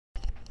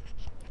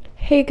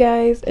Hey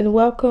guys, and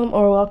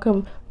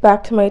welcome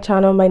back to my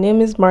channel. My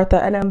name is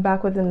Martha and I'm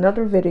back with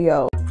another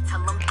video.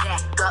 Tell them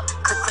back up,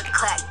 click,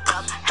 clack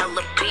up,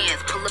 hella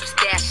bands, pull up,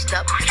 stashed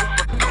up.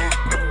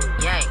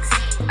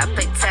 Yikes, I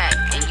play tag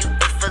and you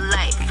do for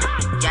life.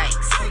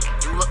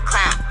 Yikes, you a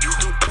clown, you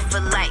do it for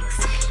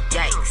likes.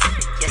 Yikes,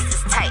 yes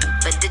it's tight,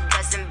 but it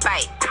doesn't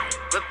bite.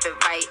 Rip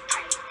it right,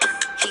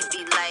 he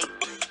be like.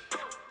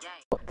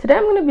 Today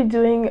I'm going to be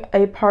doing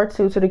a part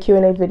 2 to the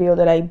Q&A video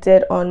that I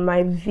did on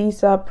my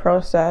visa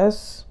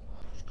process.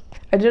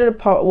 I did a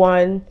part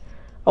 1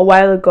 a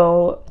while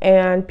ago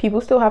and people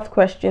still have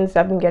questions.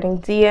 I've been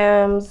getting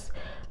DMs,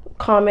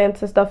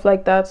 comments and stuff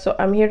like that, so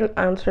I'm here to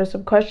answer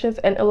some questions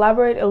and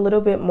elaborate a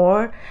little bit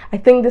more. I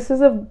think this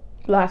is the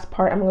last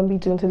part I'm going to be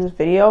doing to this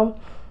video.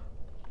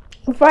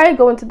 Before I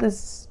go into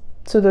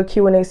the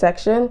Q&A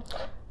section,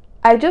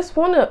 I just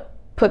want to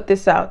put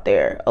this out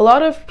there. A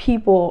lot of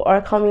people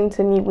are coming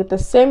to me with the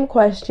same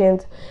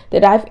questions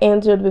that I've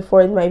answered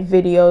before in my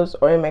videos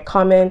or in my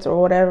comments or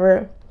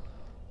whatever.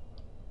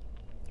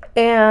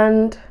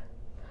 And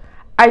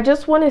I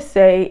just want to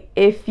say,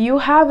 if you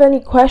have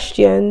any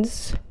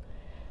questions,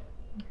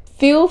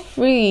 feel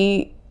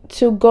free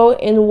to go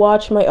and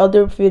watch my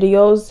other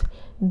videos.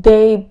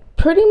 They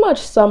pretty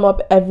much sum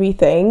up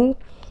everything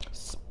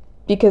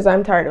because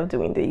I'm tired of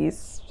doing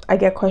these. I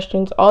get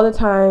questions all the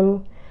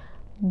time,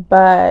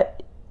 but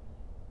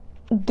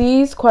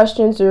these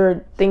questions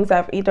are things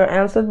I've either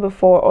answered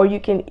before or you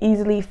can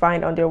easily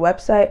find on their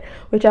website,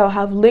 which I'll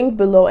have linked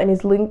below and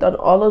is linked on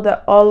all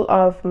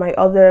of my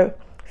other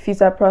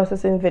visa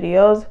processing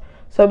videos.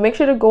 So make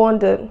sure to go on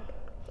the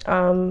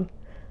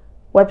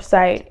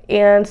website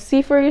and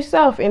see for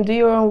yourself and do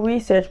your own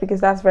research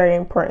because that's very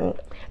important.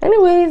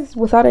 Anyways,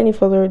 without any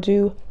further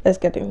ado, let's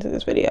get into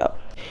this video.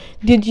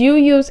 Did you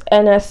use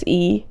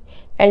NSE?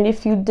 And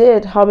if you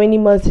did, how many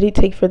months did it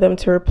take for them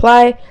to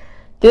reply?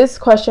 This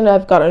question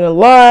I've gotten a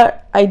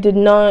lot. I did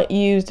not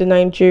use the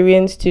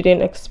Nigerian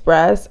Student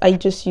Express. I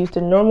just used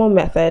the normal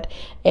method,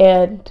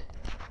 and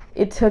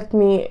it took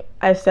me,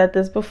 I've said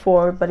this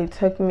before, but it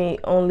took me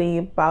only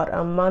about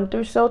a month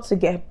or so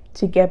to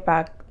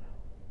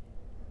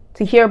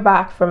hear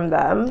back from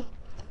them.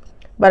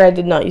 But I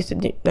did not use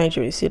the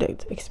Nigerian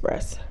Student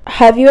Express.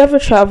 Have you ever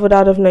traveled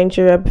out of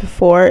Nigeria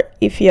before?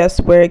 If yes,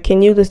 where?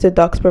 Can you list the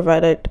docs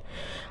provided?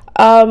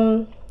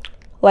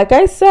 Like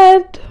I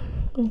said,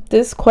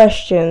 this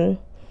question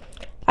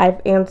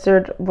I've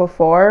answered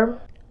before,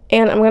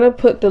 and I'm gonna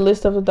put the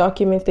list of the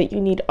documents that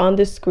you need on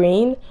the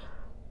screen,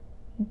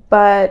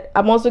 but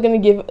I'm also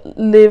gonna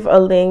leave a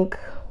link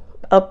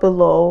up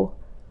above.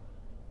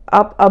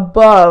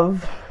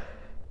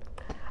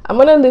 I'm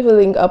gonna leave a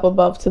link up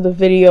above to the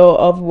video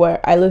of where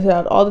I listed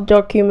out all the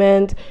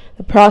documents,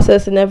 the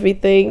process and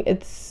everything.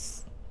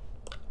 It's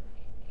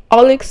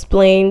all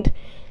explained.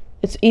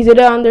 It's easy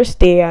to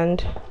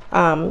understand.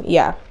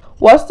 Yeah.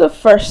 What's the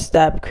first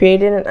step?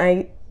 Creating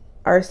an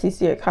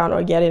IRCC account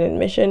or getting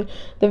admission?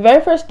 The very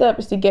first step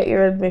is to get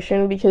your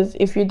admission, because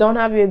if you don't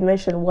have your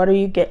admission, what are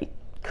you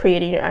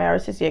creating your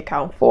IRCC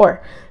account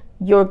for?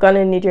 You're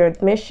gonna need your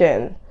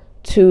admission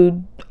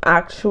to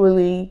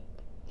actually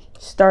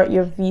start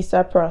your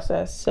visa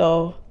process.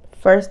 So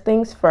first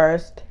things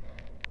first,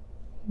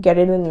 get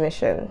an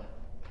admission.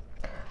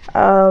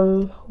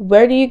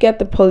 Where do you get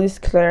the police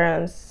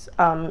clearance?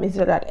 Is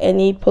it at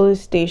any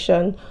police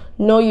station?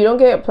 No, you don't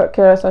get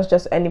clearance at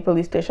just any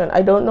police station.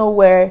 I don't know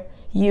where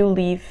you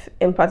live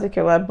in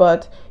particular,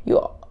 but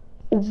you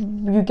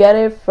get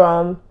it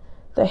from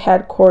the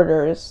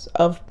headquarters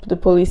of the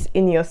police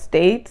in your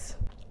state.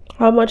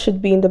 How much should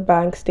be in the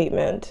bank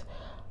statement?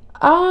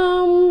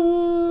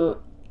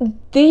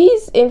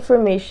 These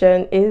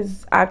information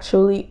is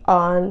actually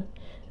on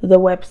the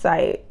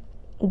website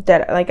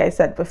that, like I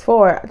said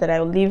before, that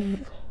I'll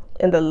leave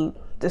in the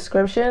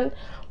description,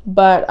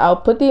 but I'll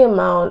put the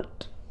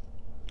amount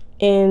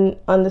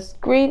on the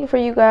screen for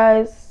you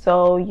guys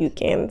so you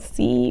can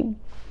see.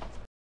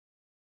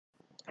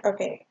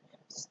 Okay,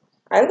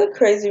 I look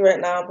crazy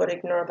right now, but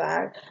ignore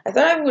that. I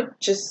thought I would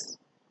just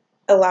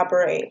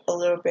elaborate a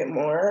little bit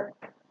more.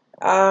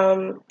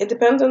 It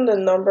depends on the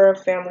number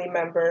of family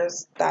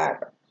members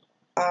that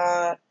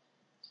are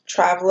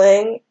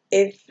traveling.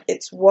 If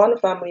it's one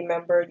family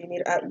member, you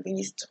need at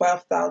least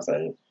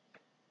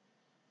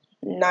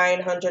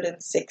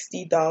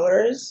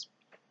 $12,960.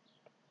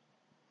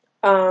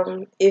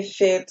 If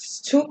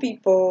it's two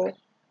people,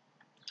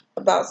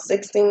 about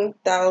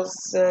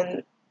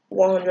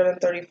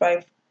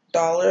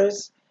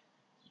 $16,135.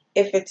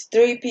 If it's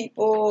three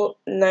people,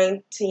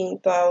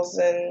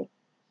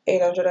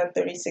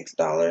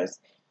 $19,836.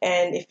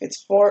 And if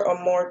it's four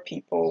or more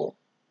people,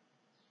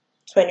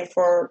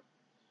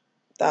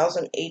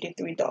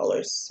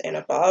 $24,083 and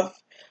above.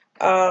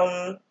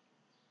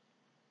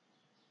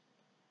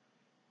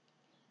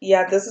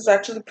 Yeah, this is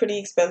actually pretty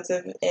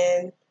expensive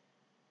in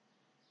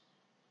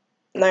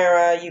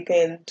Naira. You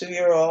can do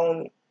your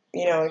own,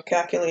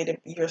 calculate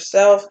it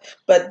yourself,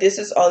 but this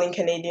is all in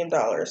Canadian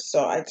dollars,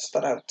 so I just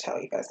thought I would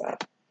tell you guys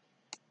that.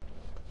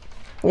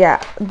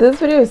 Yeah, this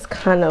video is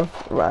kind of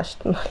rushed,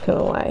 I'm not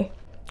gonna lie.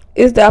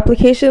 Is the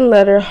application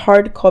letter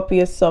hard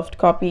copy or soft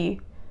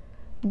copy?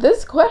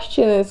 This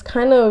question is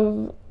kind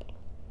of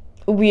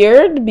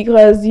weird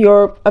because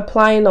you're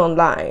applying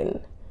online.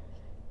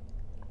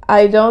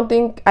 I don't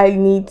think I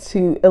need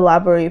to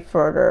elaborate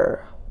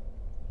further.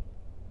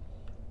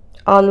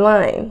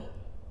 Online.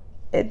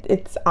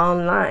 It's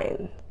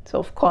online. So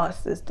of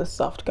course it's the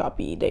soft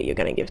copy that you're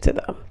gonna give to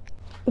them.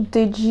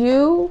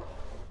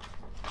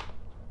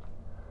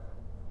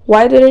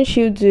 Why didn't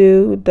you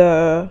do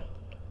the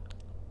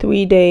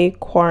 3-day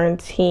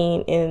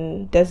quarantine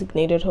in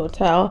designated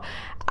hotel?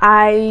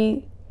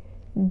 I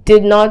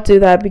did not do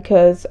that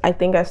because I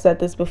think I've said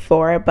this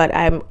before, but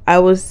I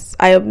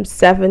am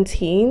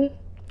 17.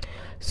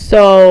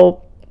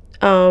 So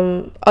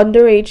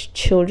underage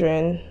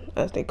children,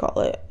 as they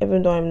call it,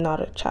 even though I'm not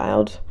a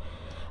child,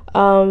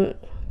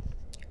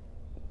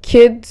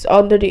 kids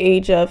under the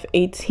age of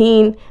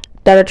 18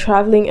 that are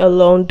traveling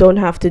alone don't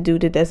have to do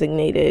the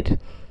designated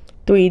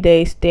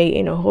 3-day stay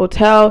in a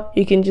hotel.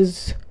 You can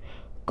just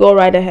go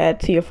right ahead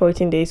to your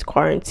 14 days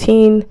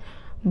quarantine.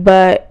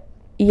 But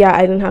yeah,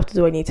 I didn't have to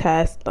do any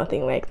tests,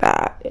 nothing like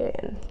that.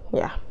 And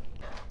yeah.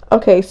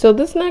 Okay, so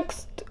this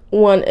next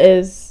one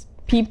is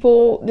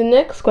the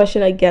next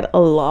question I get a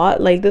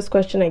lot, like this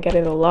question I get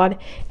it a lot,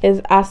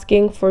 is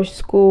asking for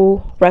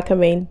school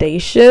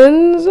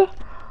recommendations.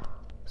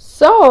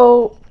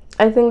 So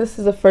I think this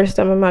is the first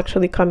time I'm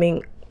actually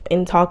coming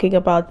and talking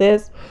about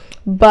this,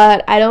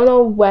 but I don't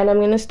know when I'm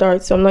gonna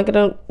start, so I'm not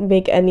gonna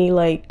make any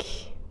like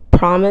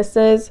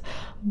promises,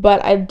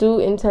 but I do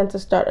intend to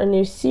start a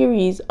new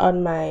series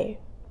on my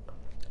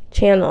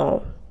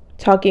channel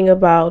talking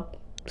about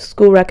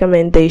school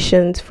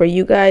recommendations for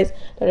you guys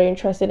that are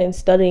interested in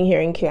studying here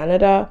in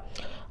Canada.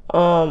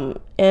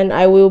 And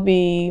I will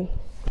be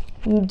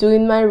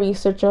doing my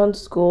research on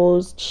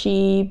schools,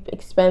 cheap,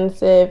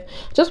 expensive,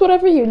 just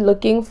whatever you're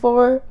looking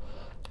for.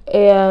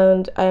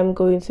 And I'm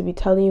going to be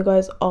telling you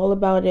guys all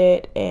about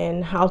it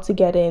and how to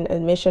get in,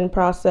 admission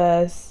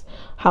process,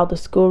 how the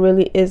school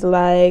really is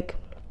like.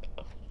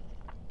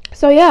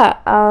 So yeah,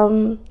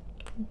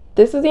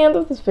 this is the end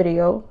of this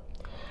video.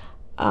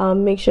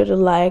 Make sure to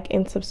like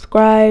and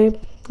subscribe,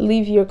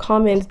 leave your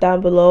comments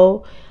down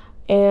below,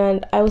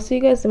 and I will see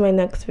you guys in my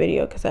next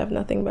video because I have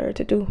nothing better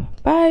to do.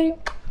 Bye.